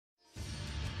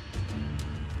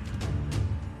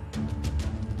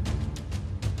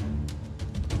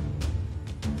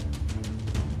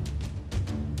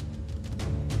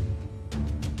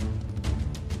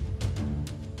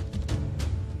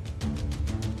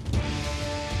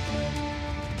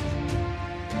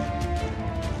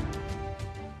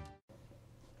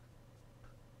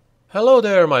Hello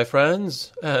there, my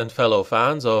friends, and fellow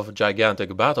fans of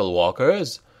gigantic battle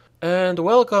walkers, and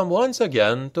welcome once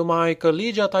again to my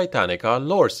Collegia Titanica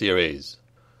lore series.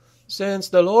 Since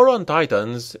the lore on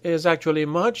Titans is actually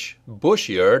much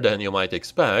bushier than you might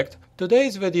expect,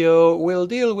 today's video will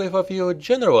deal with a few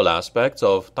general aspects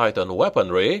of Titan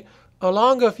weaponry,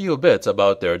 along a few bits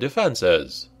about their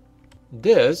defenses.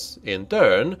 This, in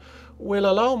turn, will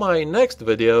allow my next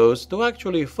videos to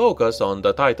actually focus on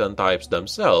the Titan types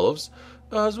themselves,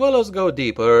 as well as go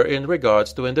deeper in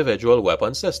regards to individual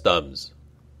weapon systems.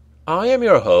 I am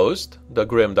your host, the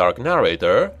Grimdark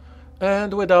Narrator,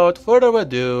 and without further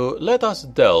ado, let us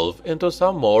delve into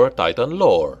some more Titan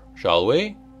lore, shall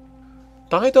we?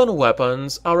 Titan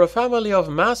weapons are a family of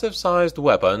massive-sized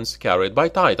weapons carried by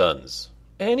Titans.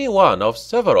 Any one of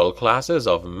several classes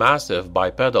of massive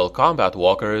bipedal combat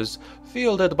walkers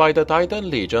fielded by the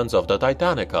Titan legions of the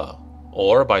Titanica,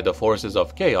 or by the forces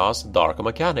of Chaos Dark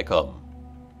Mechanicum.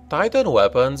 Titan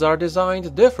weapons are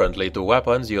designed differently to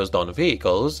weapons used on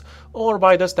vehicles or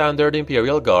by the standard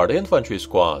Imperial Guard infantry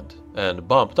squad, and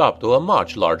bumped up to a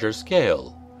much larger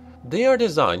scale. They are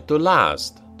designed to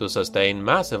last, to sustain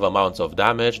massive amounts of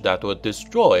damage that would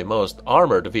destroy most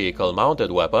armored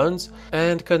vehicle-mounted weapons,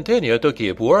 and continue to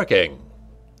keep working.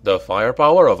 The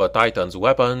firepower of a Titan's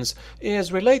weapons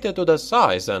is related to the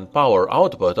size and power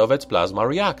output of its plasma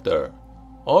reactor.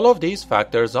 All of these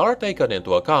factors are taken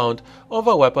into account of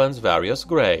a weapon's various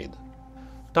grade.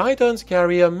 Titans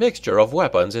carry a mixture of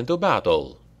weapons into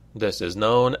battle. This is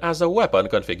known as a weapon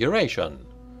configuration.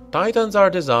 Titans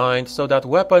are designed so that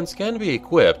weapons can be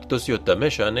equipped to suit the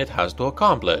mission it has to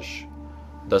accomplish.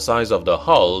 The size of the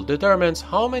hull determines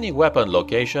how many weapon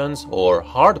locations or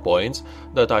hardpoints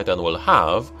the Titan will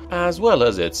have, as well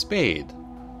as its speed.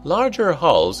 Larger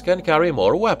hulls can carry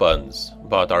more weapons,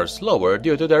 but are slower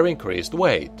due to their increased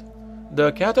weight.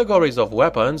 The categories of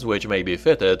weapons which may be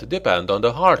fitted depend on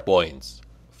the hardpoints.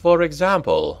 For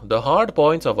example, the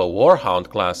hardpoints of a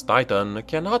Warhound-class Titan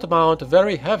cannot mount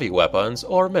very heavy weapons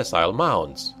or missile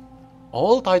mounts.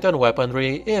 All Titan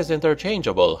weaponry is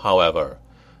interchangeable, however,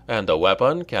 and a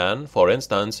weapon can, for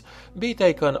instance, be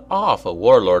taken off a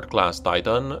Warlord-class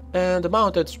Titan and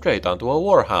mounted straight onto a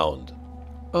Warhound.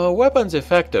 A weapon's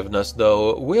effectiveness,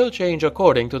 though, will change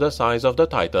according to the size of the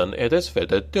Titan it is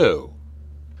fitted to.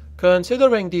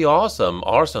 Considering the awesome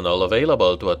arsenal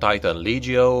available to a Titan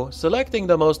Legio, selecting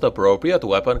the most appropriate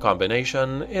weapon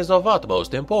combination is of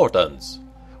utmost importance,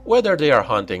 whether they are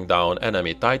hunting down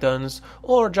enemy Titans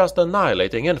or just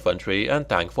annihilating infantry and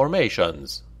tank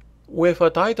formations. With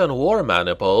a Titan War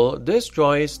Maniple, this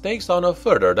choice takes on a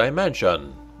further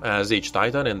dimension, as each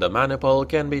Titan in the Maniple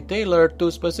can be tailored to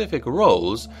specific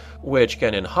roles, which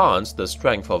can enhance the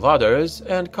strength of others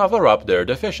and cover up their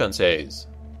deficiencies.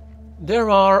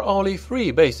 There are only 3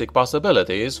 basic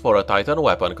possibilities for a Titan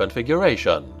weapon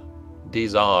configuration.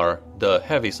 These are the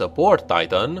Heavy Support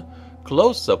Titan,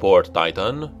 Close Support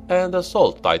Titan, and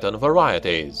Assault Titan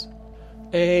varieties.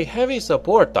 A Heavy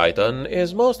Support Titan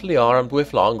is mostly armed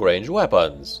with long-range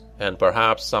weapons, and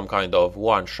perhaps some kind of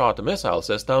one-shot missile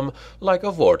system like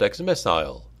a Vortex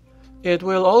missile. It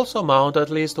will also mount at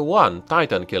least one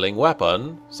Titan-killing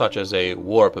weapon, such as a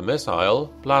Warp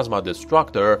missile, Plasma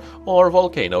Destructor, or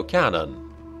Volcano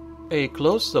Cannon. A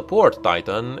Close Support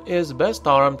Titan is best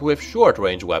armed with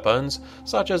short-range weapons,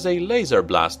 such as a Laser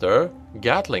Blaster,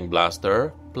 Gatling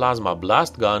Blaster, Plasma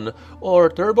Blast Gun, or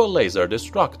Turbo Laser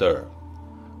Destructor.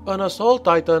 An Assault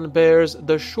Titan bears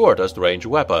the shortest range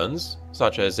weapons,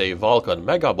 such as a Vulcan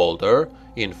Mega Bolter,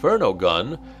 Inferno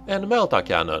Gun, and Melta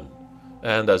Cannon.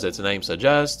 And as its name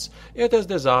suggests, it is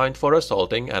designed for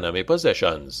assaulting enemy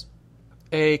positions.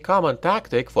 A common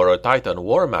tactic for a Titan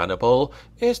War Maniple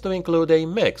is to include a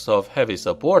mix of Heavy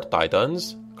Support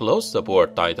Titans, Close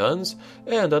Support Titans,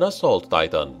 and an Assault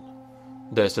Titan.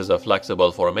 This is a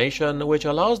flexible formation which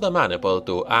allows the Maniple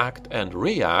to act and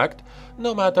react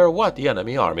no matter what the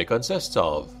enemy army consists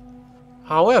of.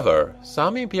 However,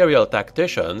 some Imperial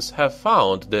tacticians have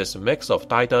found this mix of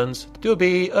Titans to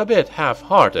be a bit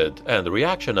half-hearted and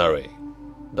reactionary.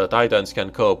 The Titans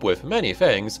can cope with many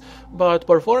things, but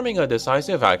performing a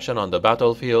decisive action on the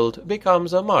battlefield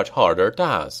becomes a much harder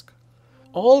task.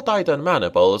 All Titan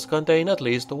Maniples contain at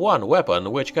least one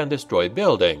weapon which can destroy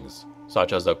buildings,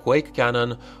 such as a Quake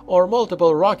Cannon or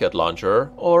multiple rocket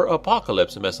launcher or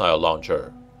Apocalypse missile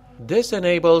launcher. This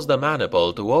enables the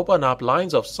Maniple to open up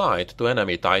lines of sight to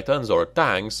enemy Titans or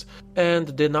tanks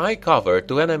and deny cover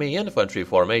to enemy infantry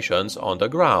formations on the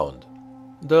ground.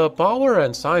 The power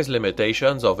and size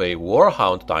limitations of a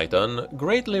Warhound Titan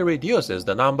greatly reduces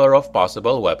the number of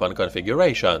possible weapon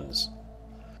configurations.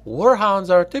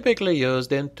 Warhounds are typically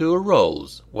used in two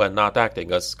roles when not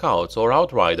acting as scouts or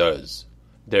outriders.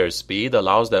 Their speed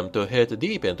allows them to hit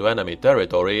deep into enemy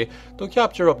territory to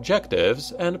capture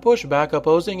objectives and push back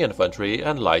opposing infantry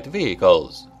and light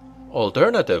vehicles.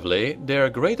 Alternatively, their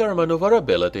greater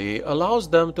maneuverability allows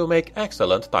them to make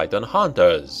excellent Titan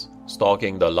hunters,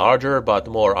 stalking the larger but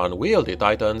more unwieldy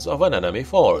Titans of an enemy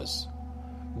force.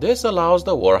 This allows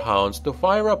the Warhounds to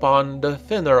fire upon the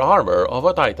thinner armor of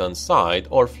a Titan's side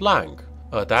or flank,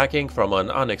 attacking from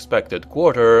an unexpected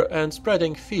quarter and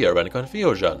spreading fear and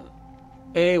confusion.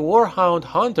 A Warhound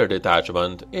Hunter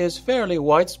detachment is fairly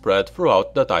widespread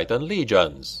throughout the Titan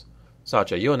legions.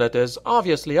 Such a unit is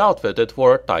obviously outfitted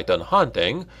for Titan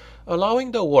hunting,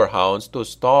 allowing the Warhounds to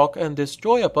stalk and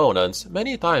destroy opponents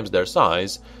many times their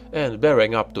size and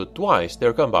bearing up to twice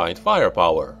their combined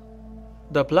firepower.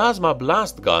 The plasma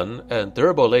blast gun and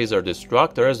turbo laser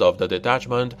destructors of the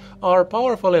detachment are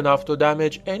powerful enough to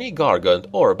damage any Gargant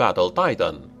or Battle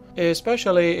Titan,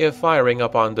 especially if firing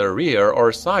upon the rear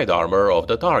or side armor of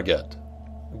the target.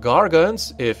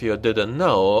 Gargants, if you didn't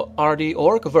know, are the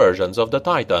orc versions of the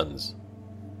Titans.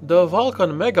 The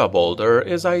Vulcan Mega Bolter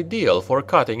is ideal for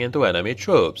cutting into enemy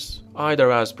troops,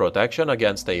 either as protection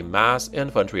against a mass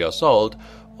infantry assault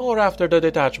or after the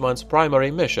detachment's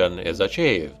primary mission is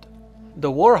achieved.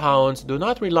 The Warhounds do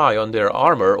not rely on their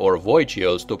armor or void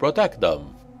shields to protect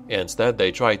them. Instead,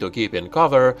 they try to keep in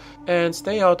cover and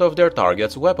stay out of their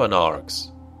target's weapon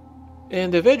arcs.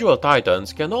 Individual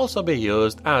Titans can also be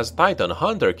used as Titan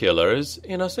Hunter killers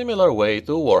in a similar way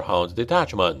to Warhound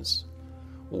detachments.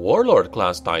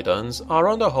 Warlord-class Titans are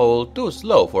on the whole too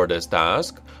slow for this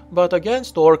task, but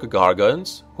against Orc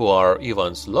Gargants, who are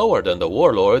even slower than the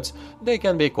Warlords, they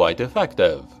can be quite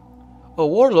effective. A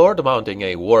Warlord mounting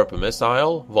a Warp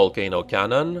Missile, Volcano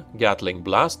Cannon, Gatling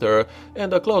Blaster,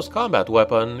 and a close combat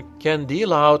weapon can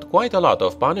deal out quite a lot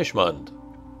of punishment.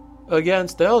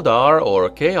 Against Eldar or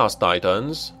Chaos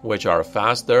Titans, which are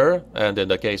faster, and in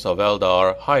the case of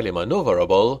Eldar, highly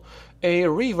maneuverable, a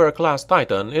Reaver-class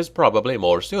Titan is probably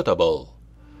more suitable.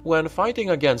 When fighting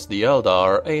against the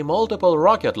Eldar, a multiple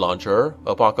rocket launcher,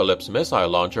 Apocalypse missile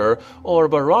launcher, or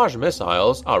barrage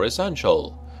missiles are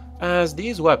essential, as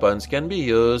these weapons can be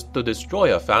used to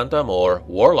destroy a Phantom or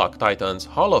Warlock Titan's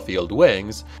holofield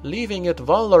wings, leaving it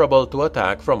vulnerable to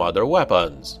attack from other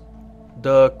weapons.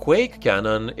 The Quake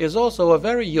Cannon is also a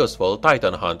very useful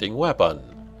Titan hunting weapon,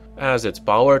 as its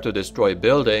power to destroy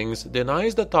buildings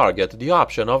denies the target the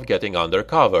option of getting under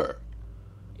cover.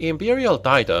 Imperial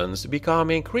Titans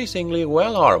become increasingly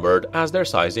well-armored as their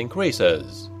size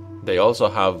increases. They also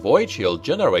have void shield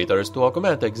generators to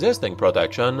augment existing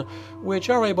protection, which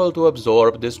are able to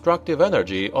absorb destructive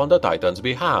energy on the Titan's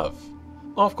behalf.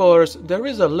 Of course, there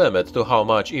is a limit to how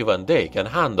much even they can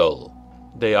handle.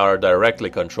 They are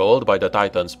directly controlled by the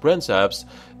Titan's Princeps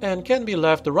and can be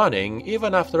left running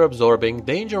even after absorbing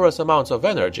dangerous amounts of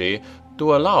energy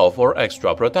to allow for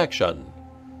extra protection.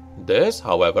 This,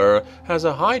 however, has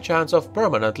a high chance of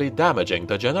permanently damaging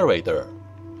the generator.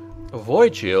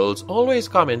 Void shields always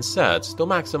come in sets to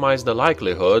maximize the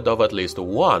likelihood of at least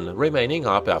one remaining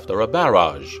up after a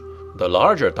barrage, the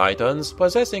larger Titans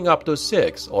possessing up to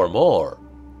 6 or more.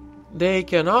 They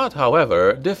cannot,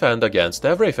 however, defend against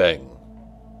everything.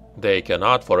 They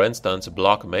cannot, for instance,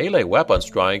 block melee weapon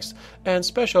strikes and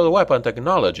special weapon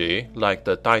technology like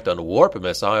the Titan Warp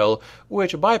Missile,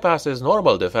 which bypasses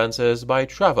normal defenses by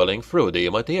traveling through the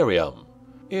materium.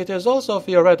 It is also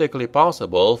theoretically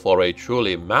possible for a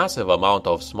truly massive amount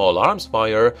of small arms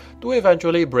fire to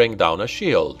eventually bring down a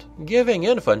shield, giving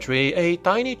infantry a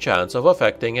tiny chance of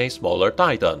affecting a smaller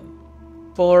Titan.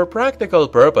 For practical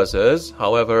purposes,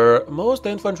 however, most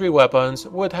infantry weapons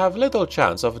would have little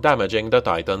chance of damaging the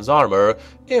Titan's armor,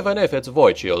 even if its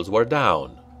void shields were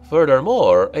down.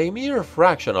 Furthermore, a mere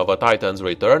fraction of a Titan's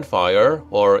return fire,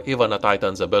 or even a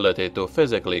Titan's ability to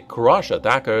physically crush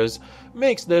attackers,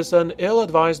 makes this an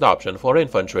ill-advised option for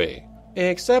infantry,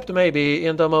 except maybe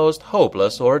in the most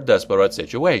hopeless or desperate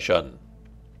situation.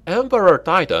 Emperor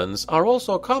Titans are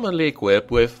also commonly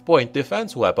equipped with point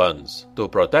defense weapons to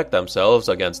protect themselves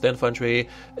against infantry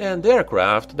and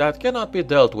aircraft that cannot be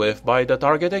dealt with by the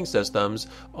targeting systems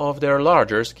of their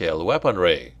larger-scale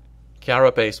weaponry.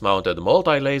 Carapace-mounted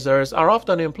multi-lasers are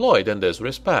often employed in this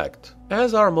respect,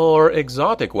 as are more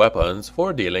exotic weapons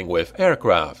for dealing with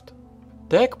aircraft.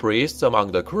 Tech priests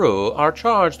among the crew are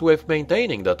charged with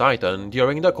maintaining the Titan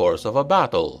during the course of a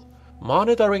battle,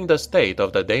 monitoring the state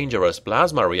of the dangerous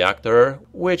plasma reactor,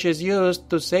 which is used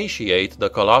to satiate the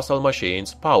colossal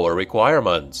machine's power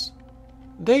requirements.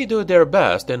 They do their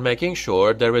best in making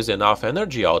sure there is enough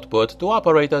energy output to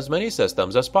operate as many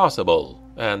systems as possible,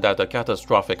 and that a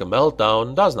catastrophic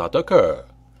meltdown does not occur.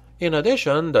 In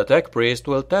addition, the tech priest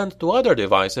will tend to other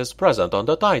devices present on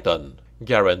the Titan,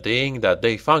 guaranteeing that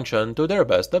they function to their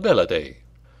best ability.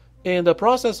 In the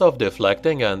process of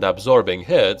deflecting and absorbing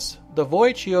hits, the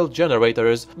void shield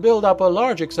generators build up a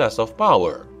large excess of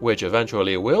power, which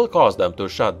eventually will cause them to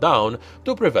shut down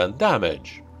to prevent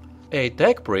damage. A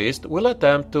tech priest will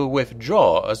attempt to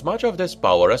withdraw as much of this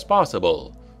power as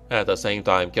possible, at the same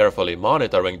time carefully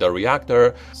monitoring the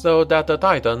reactor so that the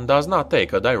Titan does not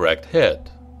take a direct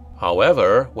hit.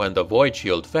 However, when the void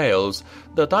shield fails,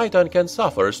 the Titan can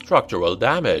suffer structural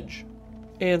damage.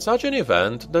 In such an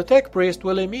event, the tech priest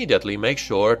will immediately make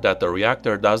sure that the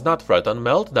reactor does not threaten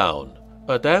meltdown,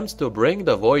 attempts to bring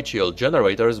the void shield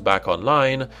generators back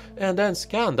online, and then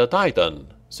scan the Titan,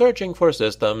 searching for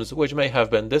systems which may have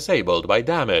been disabled by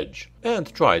damage,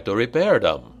 and try to repair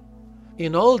them.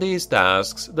 In all these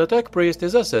tasks, the tech priest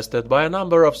is assisted by a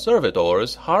number of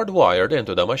servitors hardwired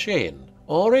into the machine,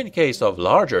 or in case of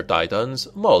larger Titans,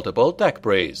 multiple tech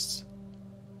priests.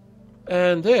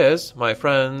 And this, my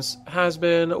friends, has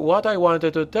been what I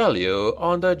wanted to tell you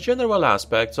on the general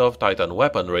aspects of Titan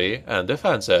weaponry and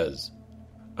defenses.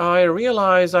 I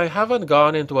realize I haven't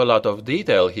gone into a lot of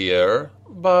detail here,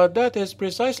 but that is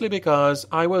precisely because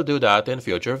I will do that in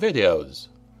future videos.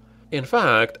 In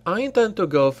fact, I intend to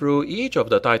go through each of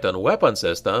the Titan weapon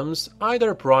systems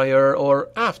either prior or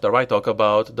after I talk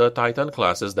about the Titan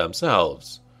classes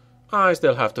themselves. I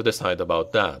still have to decide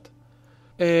about that.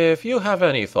 If you have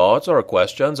any thoughts or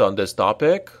questions on this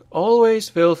topic, always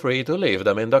feel free to leave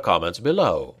them in the comments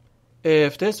below.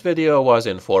 If this video was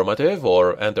informative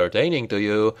or entertaining to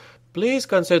you, please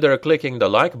consider clicking the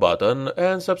like button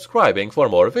and subscribing for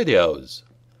more videos.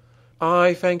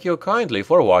 I thank you kindly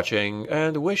for watching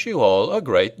and wish you all a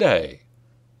great day.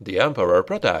 The Emperor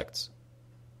protects.